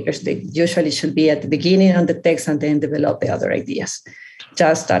the papers. They usually should be at the beginning of the text and then develop the other ideas.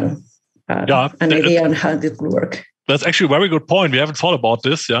 Just an idea on how this could work. That's actually a very good point. We haven't thought about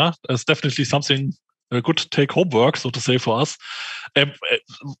this. Yeah, that's definitely something good take homework, so to say, for us.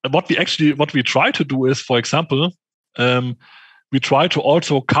 What we try to do is, for example, we try to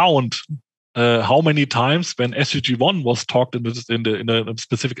also count how many times when SDG 1 was talked in a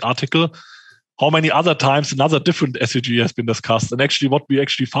specific article, how many other times another different SDG has been discussed. And actually, what we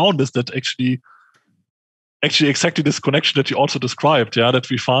actually found is that actually exactly this connection that you also described, that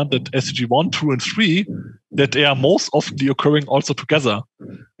we found that SDG 1, 2, and 3, that they are most often occurring also together.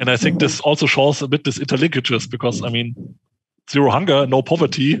 And I think this also shows a bit this interlinkages, because, I mean, zero hunger, no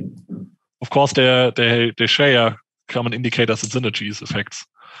poverty, of course, they share common indicators and synergies effects.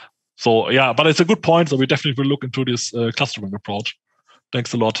 So, yeah, but it's a good point. So we definitely will look into this clustering approach.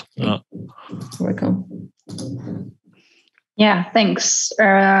 Thanks a lot. Welcome. Yeah, thanks.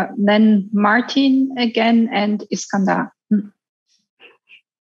 Then Martin again and Iskandar.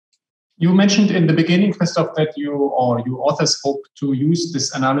 You mentioned in the beginning, Christoph, that you authors hope to use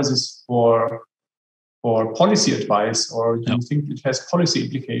this analysis for policy advice, or do you think it has policy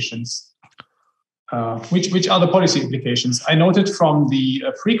implications? Which are the policy implications? I noted from the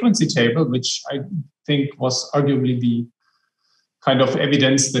frequency table, which I think was arguably the kind of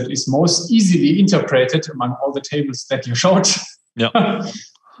evidence that is most easily interpreted among all the tables that you showed,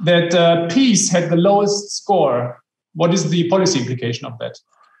 that peace had the lowest score. What is the policy implication of that?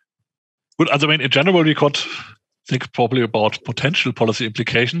 Good. I mean, in general, we could think probably about potential policy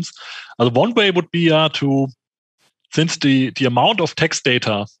implications. One way would be since the amount of text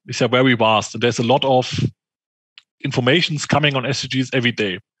data is very vast, and there's a lot of informations coming on SDGs every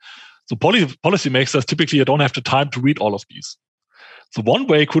day. So policymakers typically don't have the time to read all of these. So one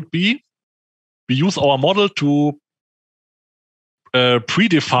way could be we use our model to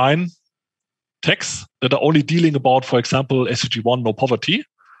predefine texts that are only dealing about, for example, SDG 1, no poverty,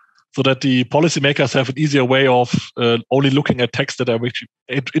 so that the policymakers have an easier way of only looking at texts that are actually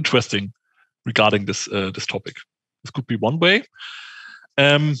interesting regarding this topic. This could be one way.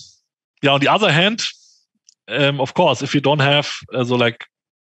 On the other hand, of course, if you don't have,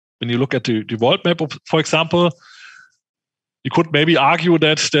 when you look at the world map, for example, you could maybe argue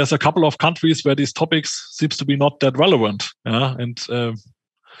that there's a couple of countries where these topics seems to be not that relevant. And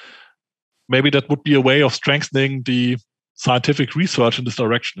maybe that would be a way of strengthening the scientific research in this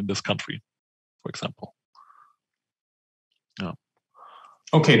direction in this country, for example. Yeah.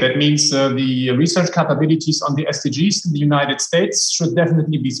 Okay, that means the research capabilities on the SDGs in the United States should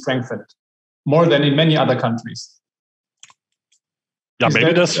definitely be strengthened more than in many other countries. Yeah,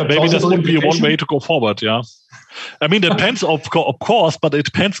 maybe this would be one way to go forward. Yeah, I mean, it depends, of course, but it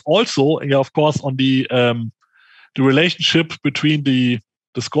depends also, of course, on the relationship between the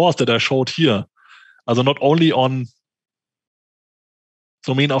scores that I showed here. Also, not only on.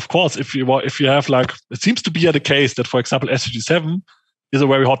 So, I mean, of course, if you have it seems to be the case that, for example, SDG 7 is a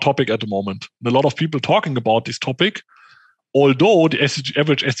very hot topic at the moment, and a lot of people talking about this topic. Although the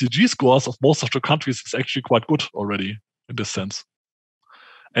average SDG scores of most of the countries is actually quite good already in this sense.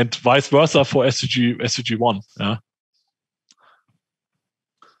 And vice versa for SDG 1. Yeah.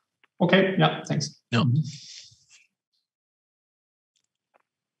 Okay. Yeah. Thanks. Yeah.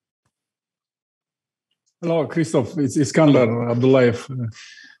 Hello, Christoph. It's Iskandar Abdullayev.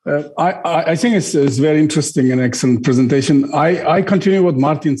 I think it's very interesting and excellent presentation. I continue what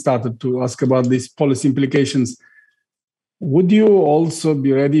Martin started to ask about these policy implications. Would you also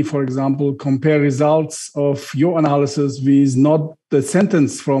be ready, for example, compare results of your analysis with not the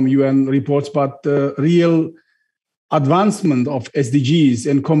sentence from UN reports, but the real advancement of SDGs,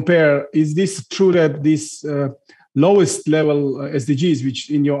 and compare, is this true that this lowest level SDGs,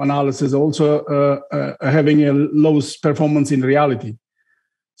 which in your analysis also having a lowest performance in reality?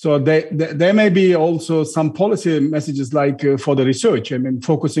 So there may be also some policy messages for the research, I mean,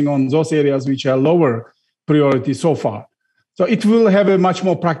 focusing on those areas which are lower priority so far. So it will have a much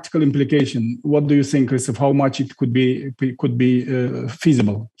more practical implication. What do you think, Christoph? How much it could be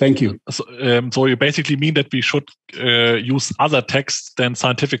feasible? Thank you. So you basically mean that we should use other texts than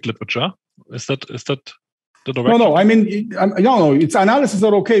scientific literature? Is that the direction? No. I mean, no. It's analysis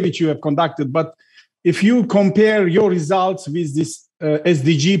are okay which you have conducted, but if you compare your results with this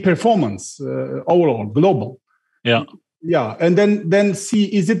SDG performance overall, global. Yeah. Yeah, and then see,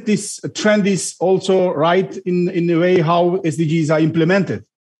 is it this trend is also right in the way how SDGs are implemented?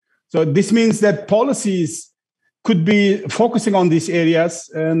 So this means that policies could be focusing on these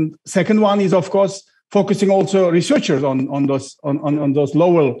areas. And second one is, of course, focusing also researchers on those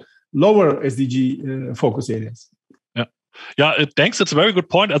lower SDG focus areas. Yeah. Thanks. It's a very good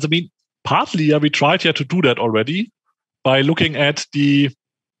point. I mean, partly we tried here to do that already by looking at the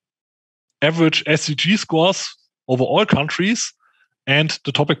average SDG scores over all countries and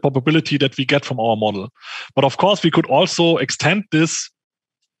the topic probability that we get from our model. But of course, we could also extend this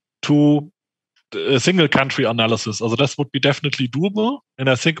to a single country analysis. Also, this would be definitely doable. And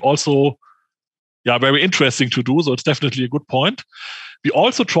I think also, very interesting to do. So it's definitely a good point. We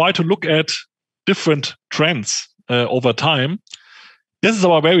also try to look at different trends over time. This is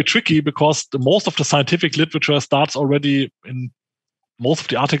very tricky because most of the scientific literature starts already in most of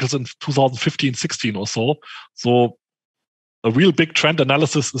the articles in 2015, 16 or so. So a real big trend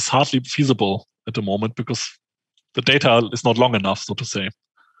analysis is hardly feasible at the moment because the data is not long enough, so to say.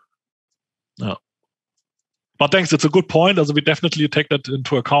 Yeah. But thanks, it's a good point. Also, we definitely take that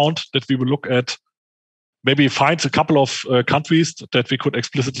into account, that we will look at, maybe find a couple of countries that we could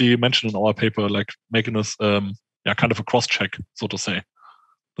explicitly mention in our paper, like making us kind of a cross-check, so to say.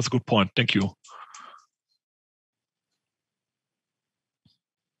 That's a good point. Thank you.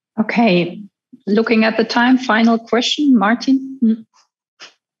 Okay. Looking at the time, final question, Martin.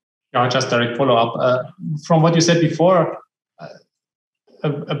 Yeah, just direct follow-up. From what you said before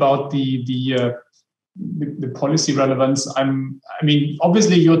about the policy relevance,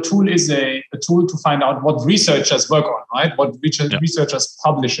 obviously your tool is a tool to find out what researchers work on, right? What researchers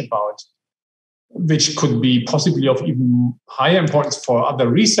publish about, which could be possibly of even higher importance for other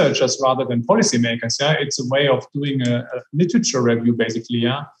researchers rather than policymakers. Yeah, it's a way of doing a literature review, basically.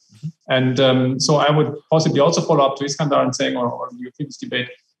 Yeah, and so I would possibly also follow up to Iskandar and saying, or your previous debate.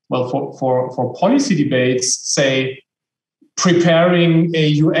 Well, for policy debates, say, preparing a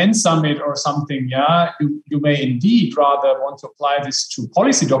UN summit or something, you may indeed rather want to apply this to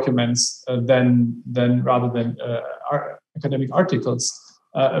policy documents than rather than academic articles.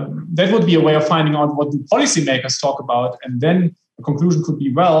 That would be a way of finding out what do policymakers talk about, and then the conclusion could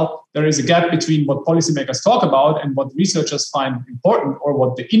be, well, there is a gap between what policymakers talk about and what researchers find important, or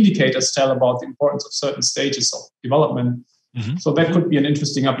what the indicators tell about the importance of certain stages of development. Mm-hmm. So that could be an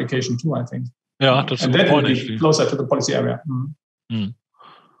interesting application too, I think. Yeah, that's and a good point. Would be closer to the policy area. Mm-hmm. Mm.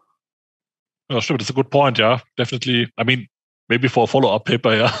 Yeah, sure. That's a good point. Yeah, definitely. Maybe for a follow-up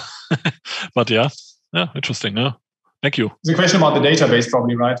paper. Yeah, but interesting. Yeah, thank you. It's a question about the database,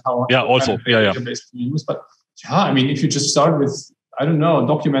 probably, right? Also, database to use. But if you just start with, I don't know,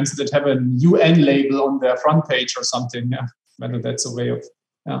 documents that have a UN label on their front page or something. Yeah, whether that's a way of.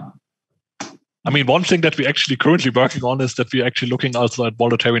 One thing that we're actually currently working on is that we're actually looking also at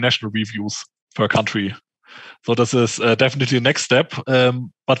voluntary national reviews per country. So this is definitely the next step,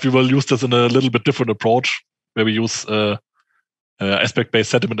 but we will use this in a little bit different approach, where we use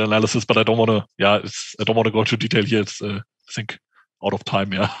aspect-based sentiment analysis. But I don't want to, I don't want to go into detail here. It's I think out of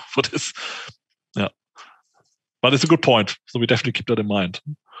time, for this. Yeah, but it's a good point. So we definitely keep that in mind.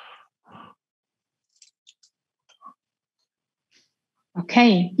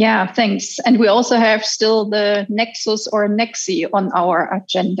 Okay, thanks. And we also have still the Nexus or Nexi on our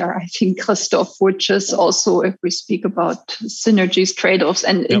agenda, I think, Christoph, which is also, if we speak about synergies, trade-offs,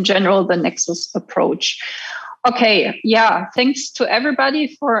 and in general, the Nexus approach. Okay, thanks to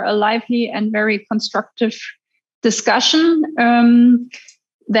everybody for a lively and very constructive discussion.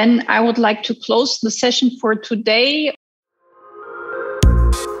 Then I would like to close the session for today.